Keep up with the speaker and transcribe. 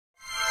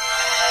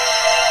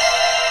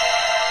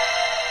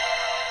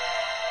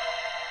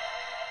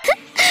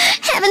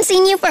Haven't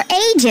seen you for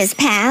ages,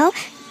 pal.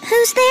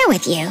 Who's there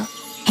with you?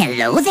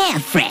 Hello there,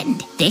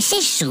 friend. This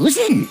is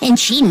Susan, and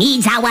she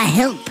needs our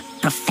help.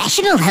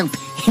 Professional help,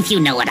 if you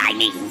know what I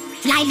mean.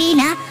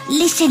 Flylina,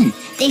 listen,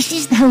 this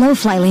is... Hello,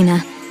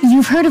 Flylina.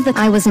 You've heard of the...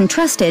 I was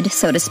entrusted,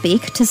 so to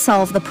speak, to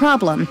solve the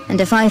problem. And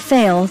if I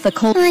fail, the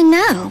cold... I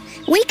know.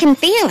 We can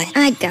feel it.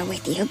 I'd go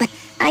with you, but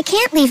I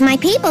can't leave my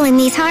people in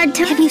these hard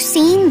times. Have you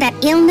seen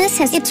that illness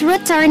its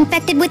roots are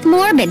infected with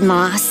morbid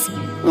moss?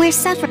 We're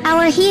suffering.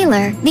 Our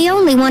healer, the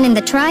only one in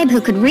the tribe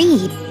who could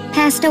read,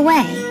 passed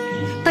away.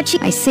 But she...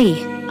 I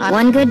see.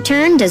 One good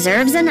turn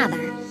deserves another.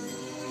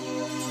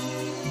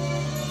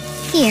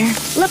 Here,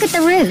 look at the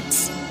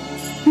roots.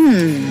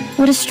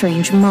 What a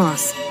strange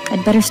moss.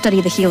 I'd better study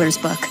the healer's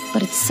book,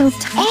 but it's so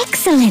tiny.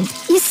 Excellent!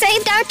 You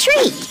saved our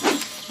tree!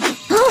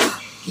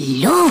 Oh,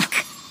 look!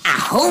 A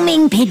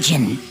homing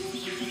pigeon.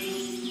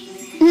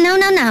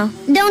 No.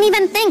 Don't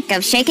even think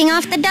of shaking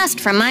off the dust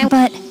from my...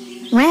 But...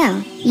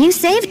 Well, you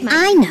saved my...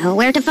 I know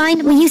where to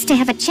find... We used to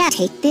have a chat.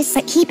 Take this,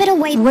 but keep it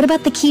away. What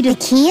about the key to... The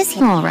key is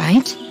here. All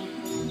right.